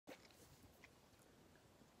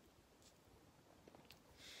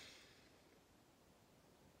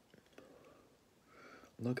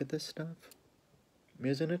Look at this stuff.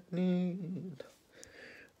 Isn't it neat?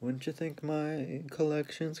 Wouldn't you think my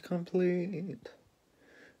collection's complete?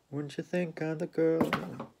 Wouldn't you think I'm the girl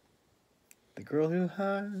who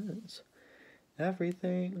has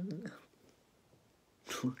everything?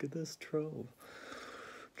 Look at this trove.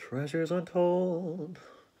 Treasures untold.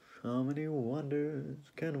 How many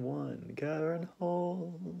wonders can one gather and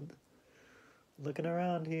hold? Looking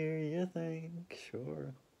around here, you think,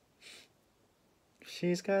 sure,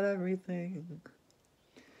 she's got everything.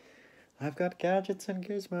 I've got gadgets and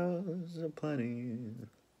gizmos aplenty.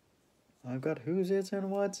 I've got who's its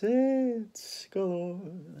and what's its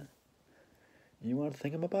galore. You want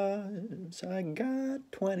thingamabobs? I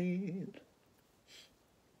got 20.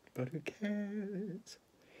 But who cares?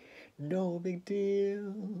 No big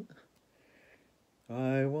deal.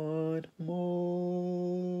 I want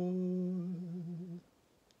more.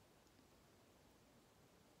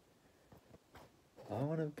 I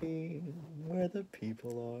want to be where the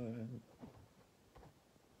people are.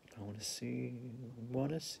 I want to see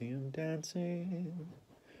them dancing,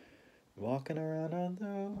 walking around on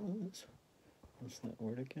those. What's that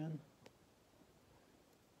word again?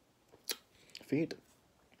 Feet.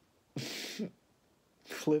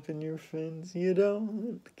 Flipping your fins, you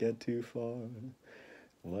don't get too far.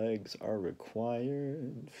 Legs are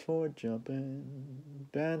required for jumping,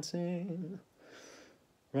 dancing,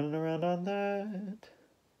 running around on that.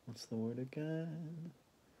 What's the word again?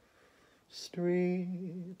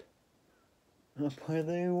 Street. Up where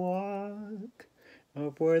they walk,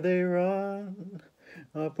 up where they run,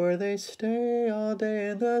 up where they stay all day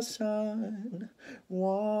in the sun,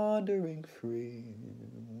 wandering free.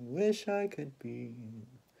 Wish I could be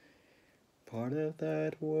part of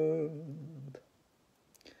that world.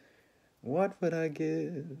 What would I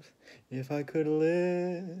give if I could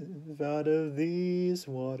live out of these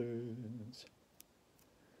waters?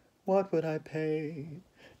 What would I pay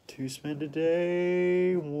to spend a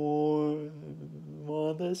day warm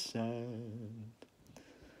on the sand?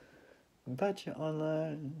 Bet you on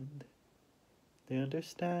land they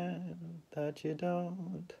understand that you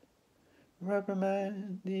don't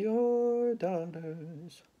reprimand your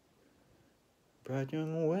daughters. Bright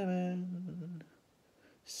young women,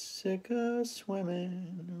 sick of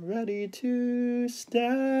swimming, ready to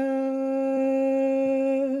stand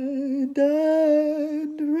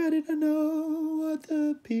and ready to know what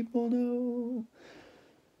the people know.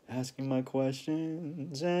 Asking my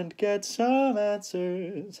questions and get some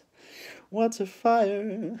answers. What's a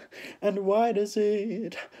fire and why does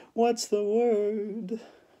it? What's the word?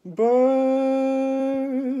 Burn.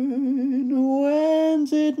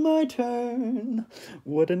 When's it my turn?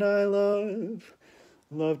 Wouldn't I love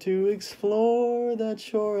to explore that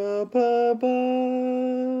shore up above?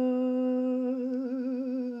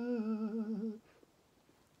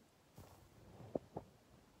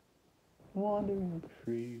 Wandering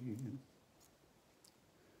free.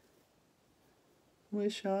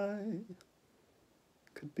 Wish I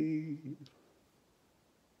could be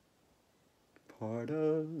part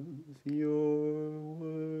of your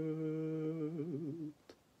world.